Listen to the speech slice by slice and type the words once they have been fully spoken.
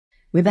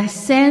With a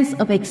sense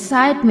of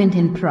excitement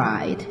and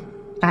pride,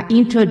 I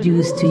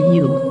introduce to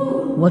you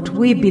what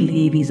we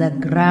believe is a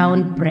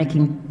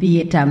groundbreaking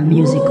theater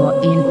musical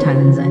in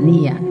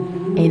Tanzania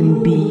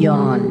and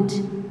beyond.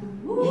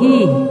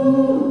 Hii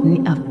ni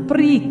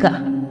Afrika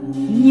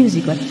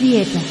Musical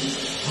Theater.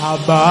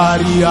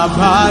 Habari,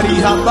 habari,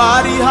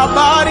 habari,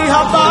 habari,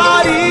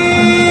 habari.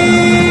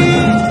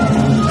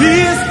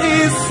 This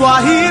is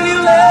Swahili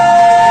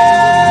land.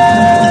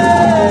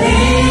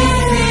 This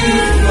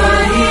is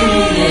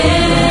Swahili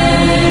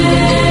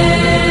land.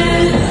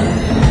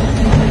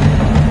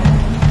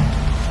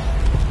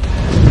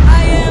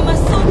 I am a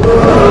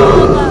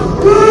superwoman.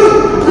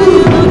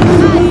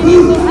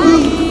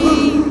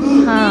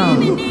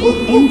 Come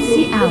and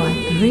see our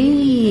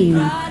dream,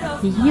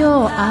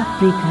 your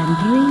African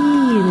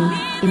dream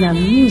in a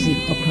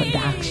musical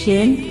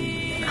production.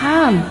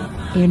 Come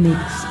and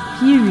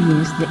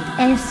experience the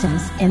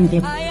essence and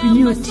the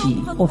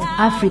beauty of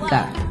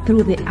Africa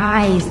through the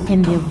eyes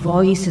and the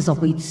voices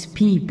of its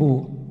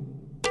people.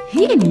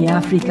 Hii Ni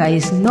Afrika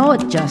is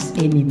not just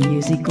any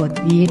musical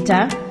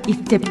theater,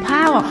 it's the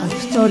power of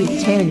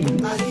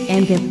storytelling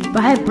and the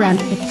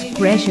vibrant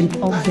expression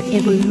of the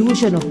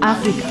evolution of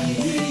Africa.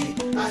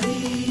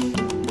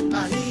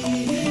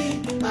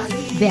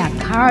 Their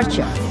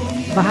culture,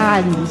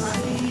 values,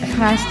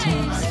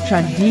 customs,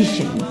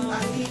 traditions.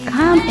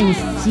 Come and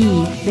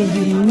see the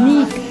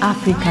unique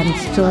African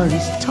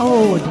stories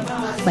told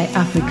by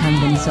Africans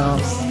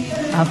themselves.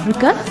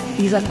 Africa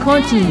is a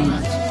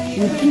continent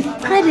with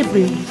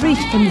incredibly rich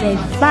and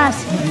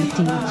diverse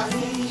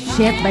heritage,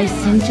 shaped by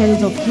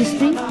centuries of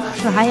history,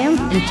 triumph,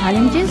 and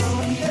challenges.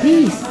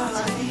 This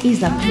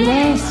is a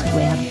place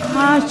where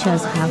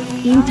cultures have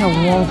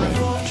interwoven,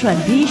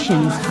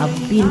 traditions have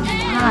been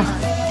passed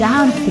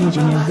down through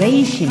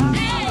generations,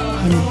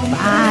 and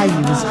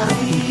values have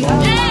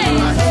evolved.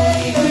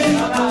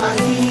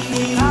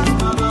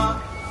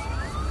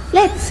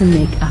 Let's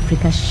make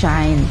Africa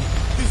shine.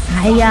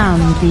 I am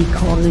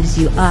because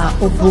you are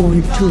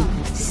UBUNTU.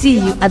 See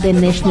you at the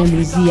National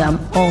Museum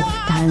of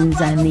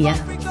Tanzania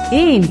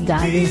in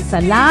Dar es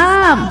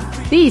Salaam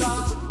this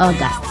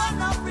August.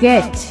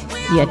 Get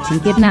your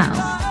ticket now.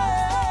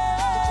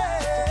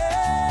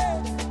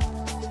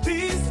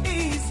 This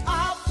is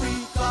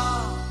Africa.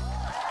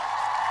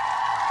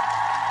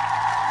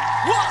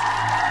 What?